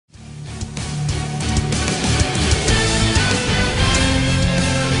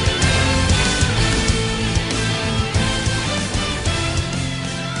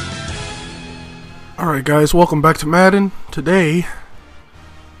Alright guys, welcome back to Madden. Today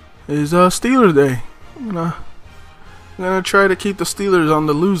is Steelers Day. I'm gonna try to keep the Steelers on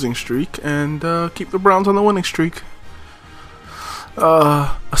the losing streak and keep the Browns on the winning streak.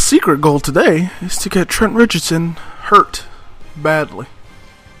 A secret goal today is to get Trent Richardson hurt badly.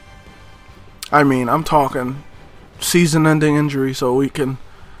 I mean, I'm talking season-ending injury so we can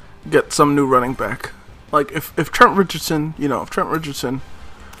get some new running back. Like, if Trent Richardson, if Trent Richardson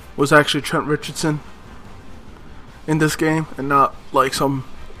was actually Trent Richardson in this game and not like some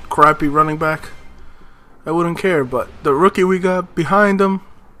crappy running back, I wouldn't care. But the rookie we got behind him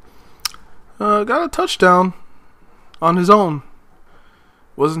got a touchdown on his own.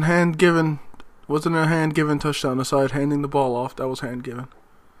 Wasn't a hand given touchdown aside handing the ball off. That was hand given.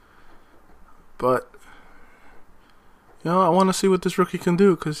 But I want to see what this rookie can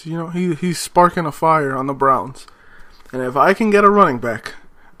do because he's sparking a fire on the Browns. And if I can get a running back,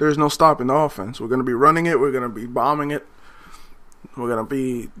 there's no stopping the offense. We're going to be running it. We're going to be bombing it. We're going to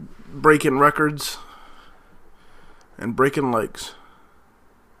be breaking records and breaking legs.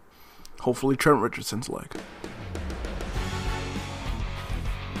 Hopefully Trent Richardson's leg.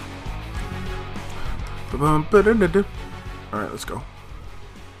 Alright, let's go.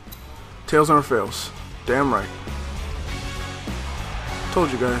 Tails never fails. Damn right.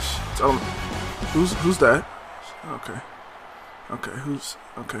 Told you guys. Who's that?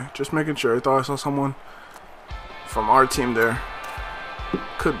 Okay, just making sure. I thought I saw someone from our team there.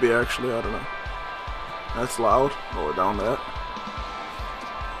 Could be actually, I don't know. That's loud. Lower down that.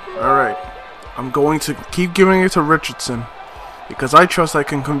 Alright. I'm going to keep giving it to Richardson because I trust I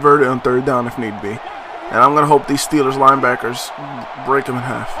can convert it on third down if need be. And I'm going to hope these Steelers linebackers break him in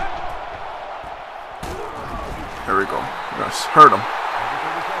half. There we go. Yes, hurt him.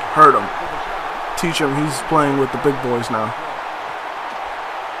 Hurt him. Teach him he's playing with the big boys now.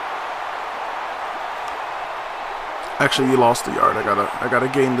 Actually, you lost the yard. I gotta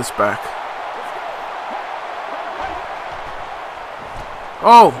gain this back.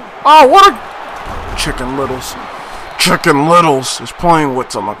 Oh, what a Chicken Littles. Chicken Littles is playing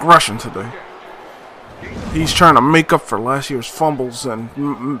with some aggression today. He's trying to make up for last year's fumbles and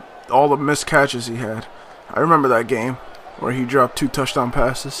all the missed catches he had. I remember that game where he dropped 2 touchdown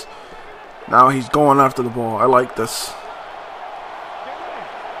passes. Now he's going after the ball. I like this.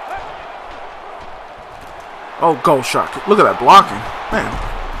 Oh, goal shot. Look at that blocking. Man,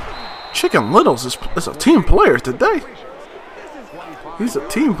 Chicken Littles is a team player today. He's a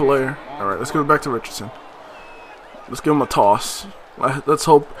team player. Alright, let's give it back to Richardson. Let's give him a toss. Let's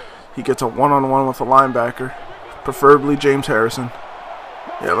hope he gets a one-on-one with a linebacker. Preferably James Harrison.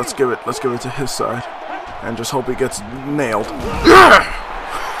 Yeah, let's give it to his side. And just hope he gets nailed. Yeah!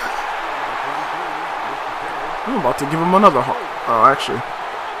 I'm about to give him another Oh, actually,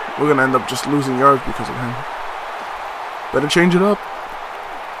 we're going to end up just losing yards because of him. Better change it up.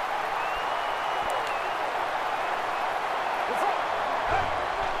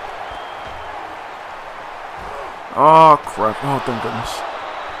 Oh, crap. Oh, thank goodness.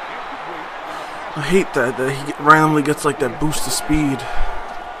 I hate that he randomly gets like that boost of speed.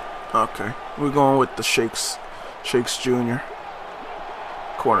 Okay, we're going with the Shakes Jr.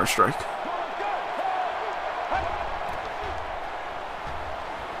 Corner strike.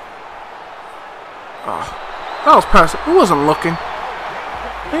 That was passive. He wasn't looking.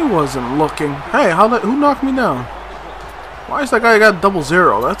 Hey, who knocked me down? Why is that guy got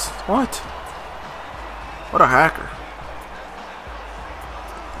 0-0? That's what? What a hacker.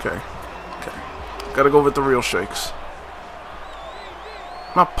 Okay. Gotta go with the real Shakes.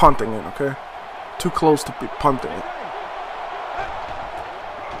 Not punting it, okay? Too close to be punting it.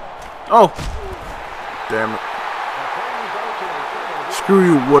 Oh! Damn it. Screw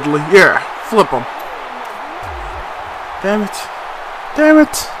you, Woodley. Yeah, flip him. Damn it.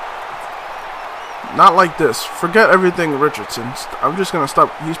 Not like this. Forget everything Richardson. I'm just gonna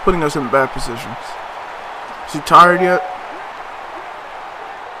stop. He's putting us in bad positions. Is he tired yet?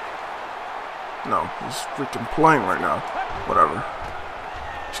 No, he's freaking playing right now. Whatever.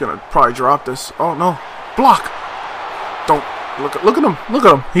 He's gonna probably drop this. Oh no. Block! Don't look at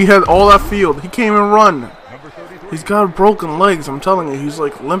him. He had all that field. He can't even run. He's got broken legs, I'm telling you, he's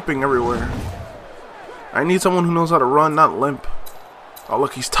like limping everywhere. I need someone who knows how to run, not limp. Oh,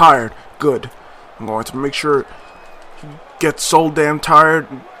 look, he's tired. Good. I'm going to make sure he gets so damn tired.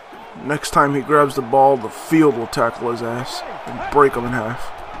 Next time he grabs the ball, the field will tackle his ass and break him in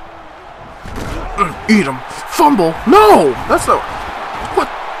half. Eat him. Fumble. No! That's not...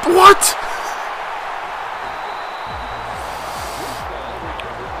 What?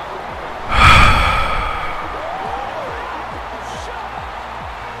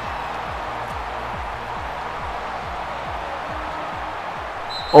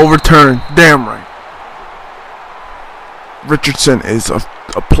 Overturned. Damn right. Richardson is a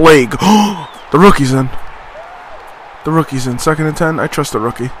plague. The rookie's in. The rookie's in. 2nd and 10. I trust the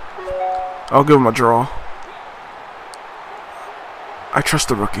rookie. I'll give him a draw. I trust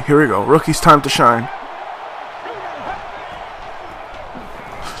the rookie. Here we go. Rookie's time to shine.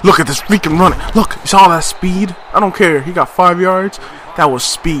 Look at this freaking running. Look, you saw that speed? I don't care. He got 5 yards. That was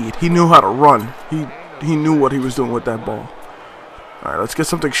speed. He knew how to run. He knew what he was doing with that ball. Alright, let's get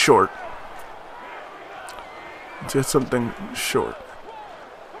something short. Let's get something short.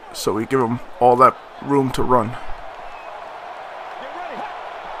 So we give him all that room to run.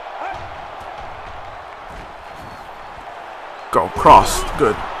 Go, cross.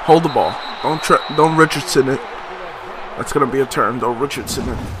 Good. Hold the ball. Don't Richardson it. That's gonna be a term. Don't Richardson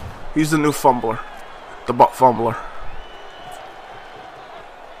it. He's the new fumbler. The butt fumbler.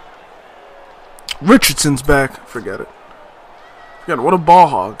 Richardson's back. Forget it. Forget it. What a ball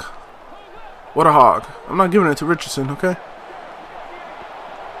hog. What a hog. I'm not giving it to Richardson, okay?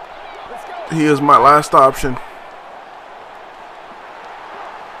 He is my last option.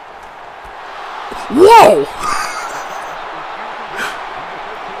 Whoa!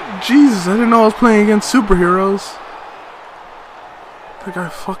 Jesus, I didn't know I was playing against superheroes. That guy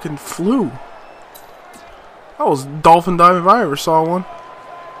fucking flew. That was dolphin dive if I ever saw one.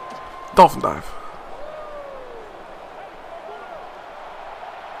 Dolphin dive.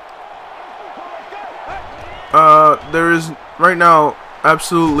 There is right now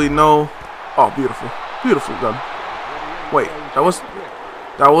absolutely no. Oh, beautiful, beautiful gun. Wait,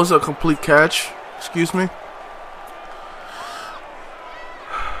 that was a complete catch. Excuse me.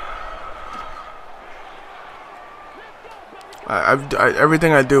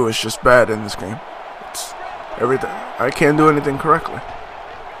 Everything I do is just bad in this game. It's everything. I can't do anything correctly.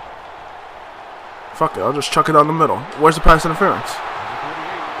 Fuck it, I'll just chuck it down the middle. Where's the pass interference?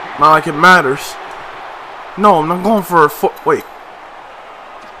 Not like it matters. No, I'm not going for a foot. Wait.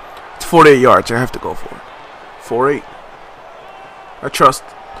 It's 48 yards. I have to go for it. 4-8.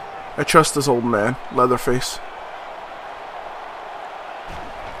 I trust this old man, Leatherface.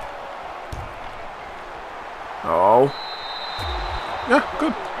 Oh. Yeah,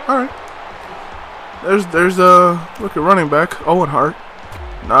 good. Alright. There's look at running back, Owen Hart.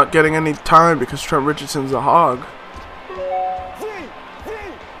 Not getting any time because Trent Richardson's a hog.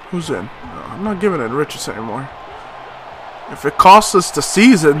 Who's in? No, I'm not giving it to Richardson anymore. If it costs us the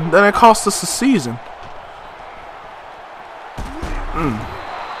season, then it costs us the season.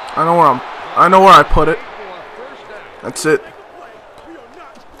 I know where I put it. That's it.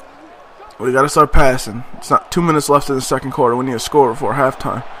 We gotta start passing. It's not 2 minutes left in the second quarter. We need to score before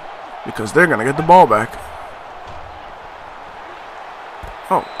halftime because they're gonna get the ball back.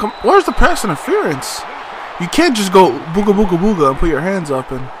 Oh, come! Where's the pass interference? You can't just go booga booga booga and put your hands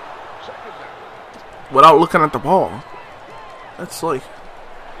up and without looking at the ball. That's like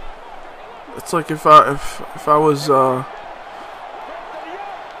if I was a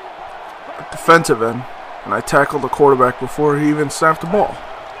defensive end and I tackled the quarterback before he even snapped the ball.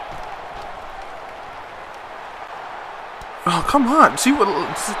 Oh, come on. See what?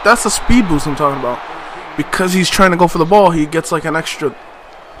 That's the speed boost I'm talking about. Because he's trying to go for the ball, he gets like an extra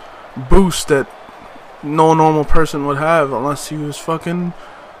boost that no normal person would have unless he was fucking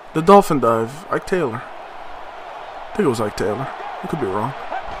the dolphin dive. Ike Taylor. I think it was Ike Taylor. I could be wrong.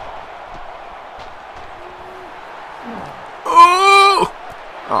 Oh!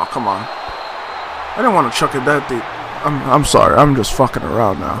 Oh, come on. I didn't want to chuck it that deep. I'm sorry. I'm just fucking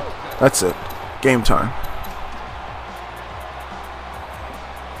around now. That's it. Game time.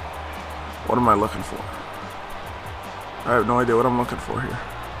 What am I looking for? I have no idea what I'm looking for here.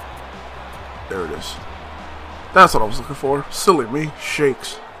 There it is. That's what I was looking for. Silly me.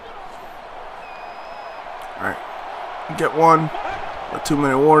 Shakes. Alright. Get one. A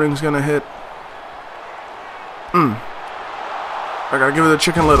 2-minute warning's gonna hit. I gotta give it a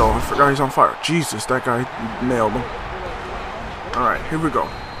chicken little. I forgot he's on fire. Jesus, that guy nailed him. Alright, here we go.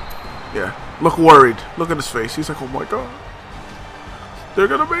 Yeah. Look worried. Look at his face. He's like, oh my god. They're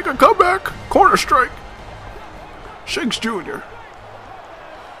gonna make a comeback. Corner strike. Shakes Jr.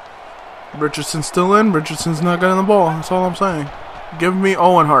 Richardson's still in. Richardson's not getting the ball. That's all I'm saying. Give me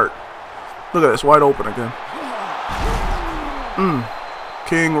Owen Hart. Look at this. Wide open again.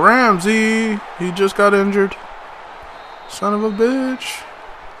 King Ramsey. He just got injured. Son of a bitch.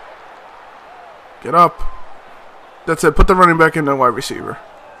 Get up. That's it. Put the running back in the wide receiver.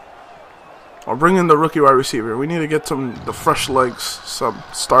 Or bring in the rookie wide receiver. We need to get the fresh legs some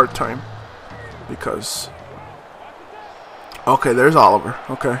start time. Because... Okay, there's Oliver.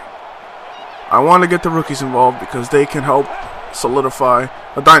 Okay. I want to get the rookies involved because they can help solidify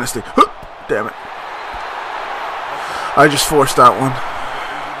a dynasty. Damn it. I just forced that one.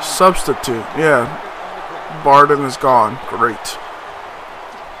 Substitute. Yeah. Barden is gone. Great.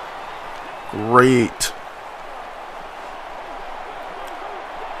 Great.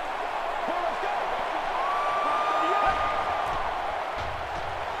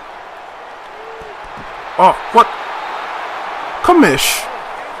 Oh, what? Commish.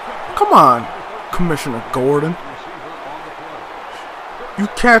 Come on, Commissioner Gordon. You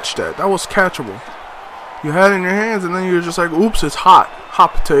catch that. That was catchable. You had it in your hands, and then you're just like, oops, it's hot.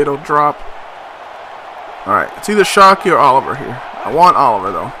 Hot potato drop. Alright, it's either Shockey or Oliver here. I want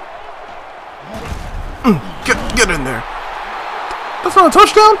Oliver, though. Get in there. That's not a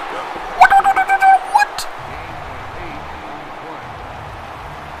touchdown? What?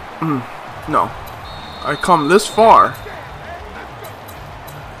 No. I come this far.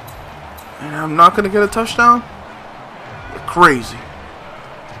 And I'm not going to get a touchdown? You're crazy.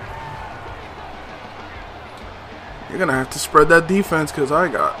 You're going to have to spread that defense because I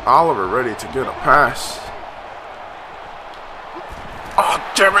got Oliver ready to get a pass. Oh,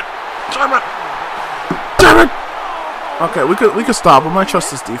 damn it. Damn it. Damn it. Okay, we could stop him. I trust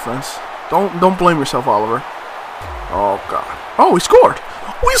this defense. Don't blame yourself, Oliver. Oh, God. Oh, we scored.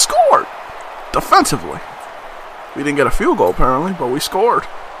 We scored. Defensively. We didn't get a field goal, apparently, but we scored.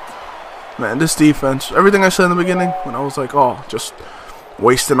 Man, this defense, everything I said in the beginning, when I was like, oh, just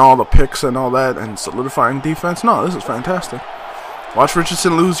wasting all the picks and all that and solidifying defense. No, this is fantastic. Watch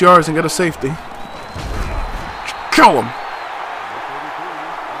Richardson lose yards and get a safety. Kill him.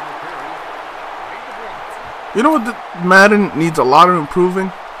 You know what? Madden needs a lot of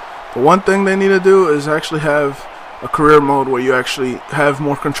improving. The one thing they need to do is actually have a career mode where you actually have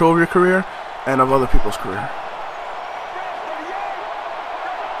more control of your career and of other people's career.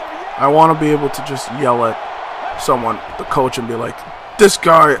 I want to be able to just yell at someone, the coach, and be like, this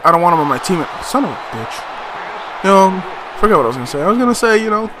guy, I don't want him on my team. Son of a bitch. You know, forget what I was going to say. I was going to say, you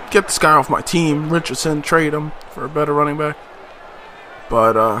know, get this guy off my team. Richardson, trade him for a better running back.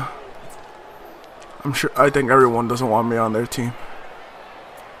 But, I think everyone doesn't want me on their team.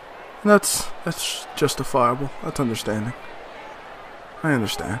 And that's justifiable. That's understanding. I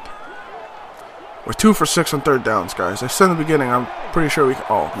understand. We're 2 for 6 on third downs, guys. I said in the beginning, I'm pretty sure we can.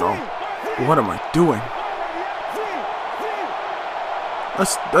 Oh, no. What am I doing?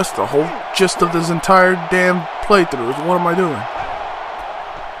 That's the whole gist of this entire damn playthrough. Is what am I doing?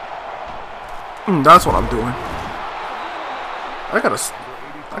 That's what I'm doing. I gotta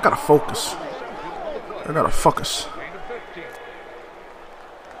focus. I gotta focus.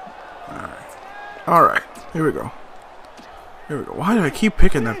 Alright. Here we go. Here we go. Why do I keep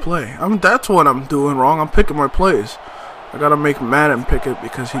picking that play? That's what I'm doing wrong. I'm picking my plays. I gotta make Madden pick it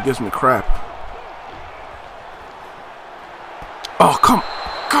because he gives me crap. Oh, come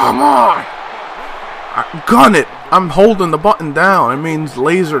on! Gun it! I'm holding the button down. It means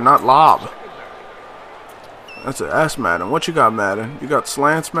laser, not lob. That's it. Ask Madden. What you got, Madden? You got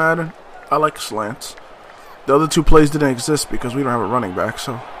slants, Madden? I like slants. The other two plays didn't exist because we don't have a running back,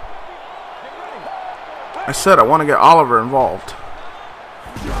 so... I said I want to get Oliver involved.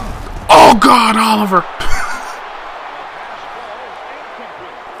 Oh, God, Oliver!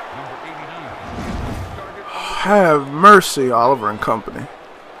 Have mercy, Oliver and company.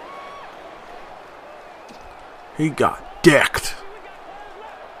 He got decked.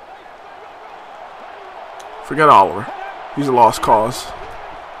 Forget Oliver. He's a lost cause.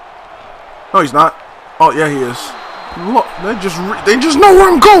 No, he's not. Oh, yeah, he is. Look, they just know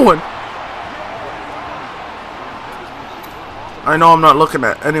where I'm going. I know I'm not looking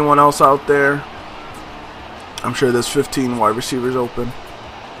at anyone else out there. I'm sure there's 15 wide receivers open.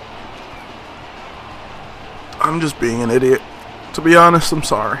 I'm just being an idiot. To be honest, I'm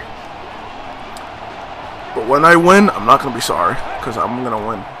sorry. But when I win, I'm not going to be sorry. Because I'm going to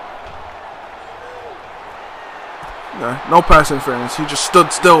win. Yeah, no pass interference. He just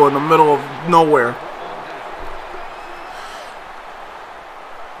stood still in the middle of nowhere.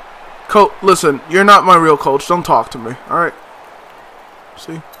 Coach, listen, you're not my real coach. Don't talk to me. Alright?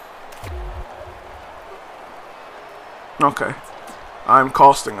 See? Okay. I'm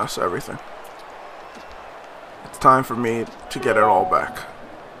costing us everything. It's time for me to get it all back.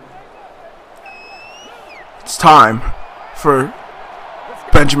 It's time for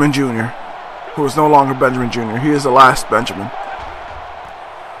Benjamin Jr., who is no longer Benjamin Jr. He is the last Benjamin.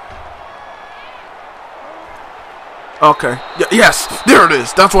 Okay. Yes! There it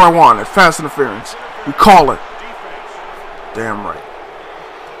is! That's what I wanted. Fast interference. You call it. Damn right.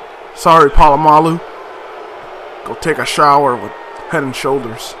 Sorry, Palomalu. Go take a shower with Head and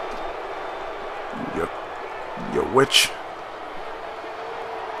Shoulders. You witch.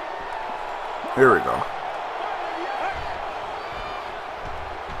 Here we go.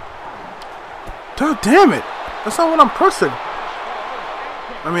 God damn it! That's not what I'm pressing.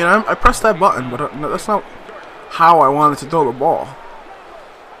 I mean, I pressed that button, but no, that's not how I wanted to throw the ball.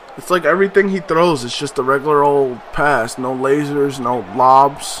 It's like everything he throws is just a regular old pass. No lasers, no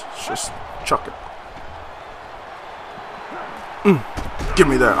lobs. It's just chuck it. Give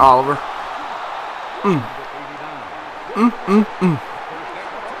me that, Oliver.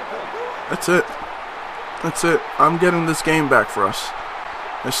 That's it. That's it. I'm getting this game back for us.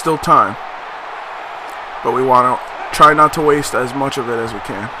 There's still time. But we want to try not to waste as much of it as we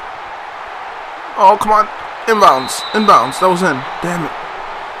can. Oh, come on. Inbounds. Inbounds. That was in. Damn it.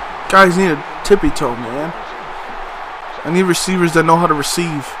 Guys need a tippy toe, man. I need receivers that know how to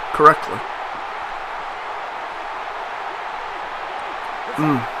receive correctly.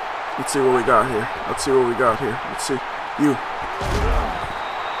 Let's see what we got here. Let's see what we got here. Let's see. You.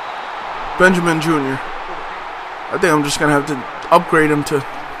 Benjamin Jr. I think I'm just going to have to upgrade him to...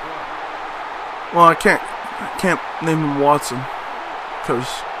 Well, I can't name him Watson. Because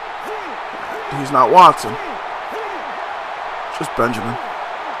he's not Watson. Just Benjamin.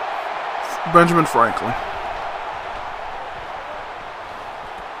 Benjamin Franklin.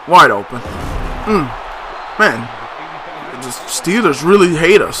 Wide open. Man. The Steelers really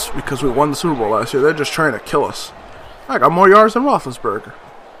hate us because we won the Super Bowl last year. They're just trying to kill us. I got more yards than Roethlisberger.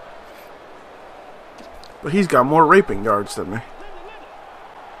 But he's got more raping yards than me.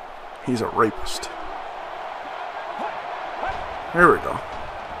 He's a rapist. Here we go.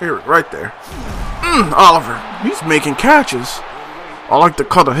 Here, right there. Oliver. He's making catches. I like the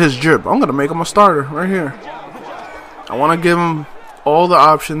cut of his jib. I'm going to make him a starter right here. I want to give him all the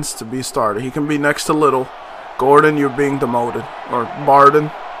options to be a starter. He can be next to Little. Gordon, you're being demoted. Or Barden.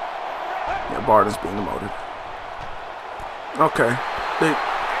 Yeah, Barden's being demoted. Okay.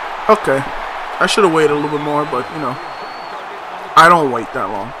 Okay. I should have waited a little bit more, but, you know. I don't wait that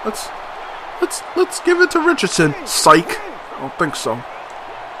long. Let's give it to Richardson. Psych. I don't think so.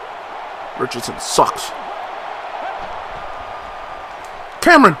 Richardson sucks.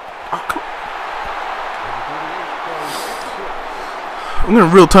 Cameron. Oh, I'm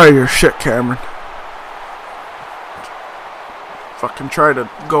getting real tired of your shit, Cameron. Fucking try to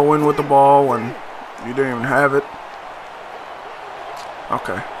go in with the ball when you didn't even have it.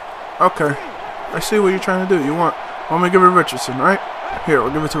 Okay. Okay. I see what you're trying to do. You want me to give it to Richardson, right? Here,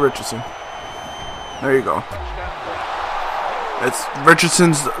 we'll give it to Richardson. There you go. It's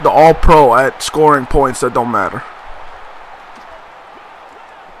Richardson's the all-pro at scoring points that don't matter.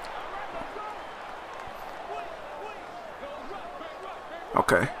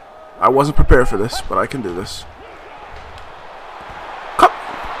 Okay. I wasn't prepared for this, but I can do this.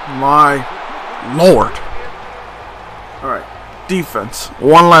 My Lord. Alright. Defense.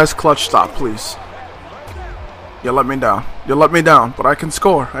 One last clutch stop, please. You let me down. You let me down, but I can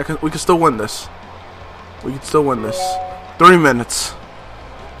score. We can still win this. We can still win this. 3 minutes.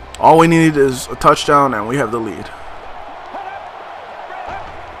 All we need is a touchdown, and we have the lead.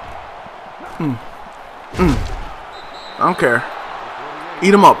 I don't care.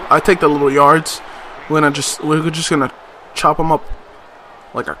 Eat them up. I take the little yards. We're just gonna chop them up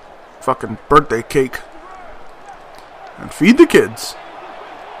like a fucking birthday cake and feed the kids.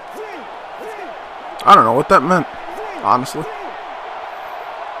 I don't know what that meant, honestly.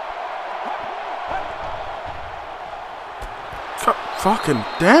 Fucking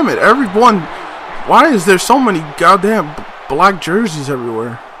damn it, everyone. Why is there so many goddamn black jerseys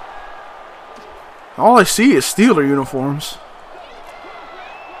everywhere? All I see is Steeler uniforms.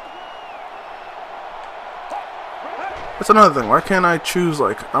 That's another thing. Why can't I choose,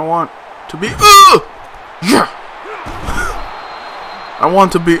 like, I want to be, yeah! I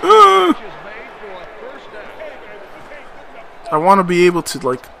want to be, I want to be able to,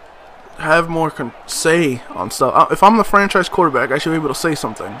 like, have more say on stuff. If I'm the franchise quarterback, I should be able to say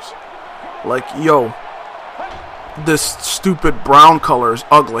some things. Like, yo, this stupid brown color is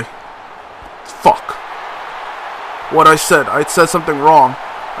ugly. Fuck. What I said something wrong.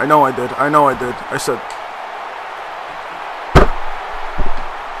 I know I did. I said...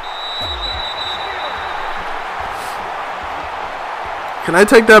 Can I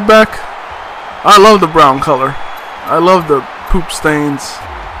take that back? I love the brown color. I love the poop stains.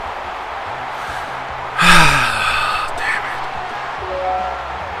 Damn it.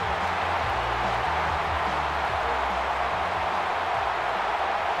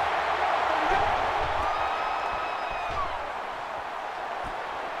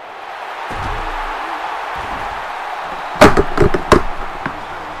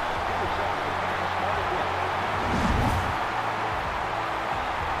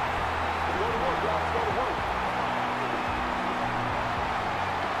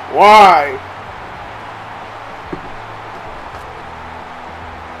 Why?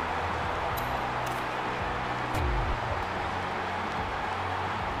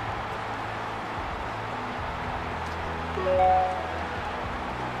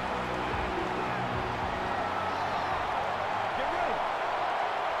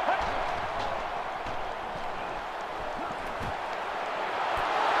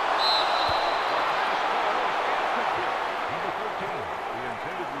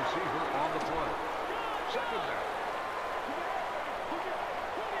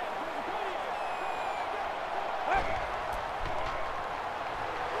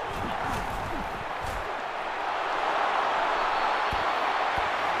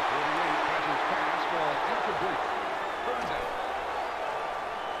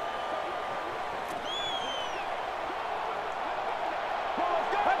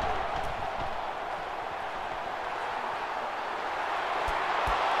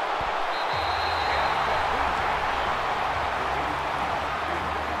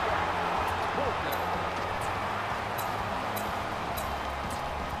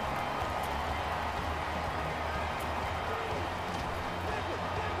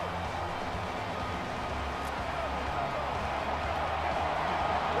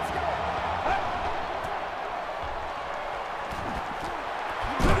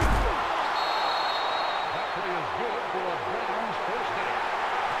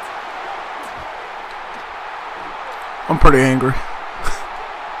 I'm pretty angry.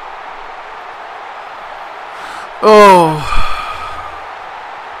 Oh.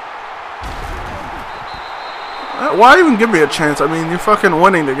 Why even give me a chance? I mean, you're fucking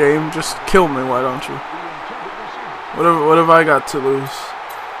winning the game. Just kill me, why don't you? What have I got to lose?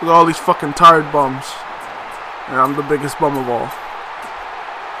 With all these fucking tired bums. And I'm the biggest bum of all.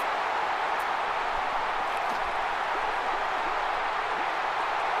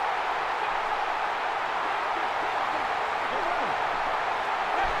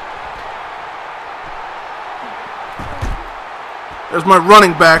 There's my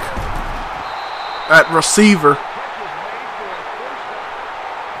running back at receiver.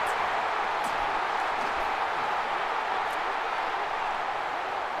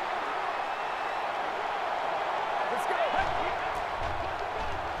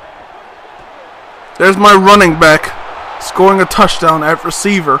 There's my running back scoring a touchdown at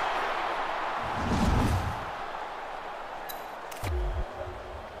receiver.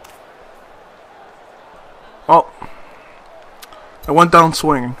 Oh. I went down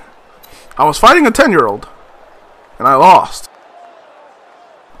swinging. I was fighting a 10-year-old, and I lost.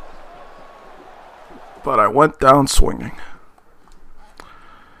 But I went down swinging.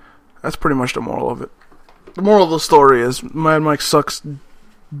 That's pretty much the moral of it. The moral of the story is MADMike sucks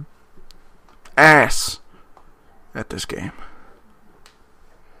ass at this game.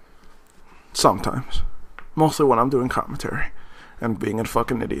 Sometimes. Mostly when I'm doing commentary and being a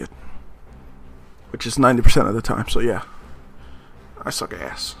fucking idiot. Which is 90% of the time, so yeah. I suck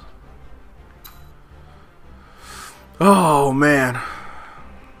ass. Oh, man.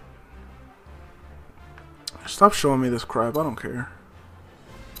 Stop showing me this crap. I don't care.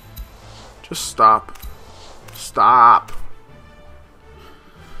 Just stop. Stop.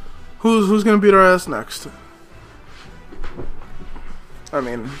 Who's gonna beat our ass next? I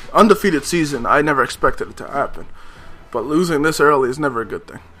mean, undefeated season, I never expected it to happen. But losing this early is never a good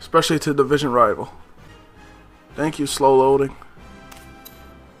thing. Especially to a division rival. Thank you, slow loading.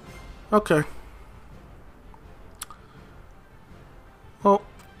 Okay. Well,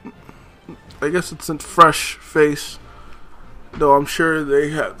 I guess it's a fresh face. Though I'm sure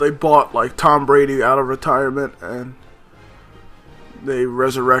they bought like Tom Brady out of retirement and they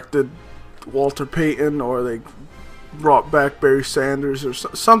resurrected Walter Payton, or they brought back Barry Sanders or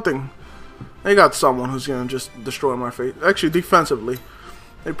something. They got someone who's gonna just destroy my face. Actually, defensively,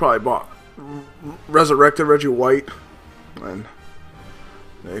 they probably resurrected Reggie White, and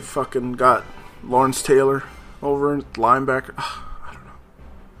they fucking got Lawrence Taylor over in linebacker. I don't know.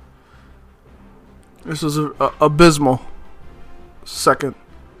 This is a abysmal second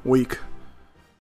week.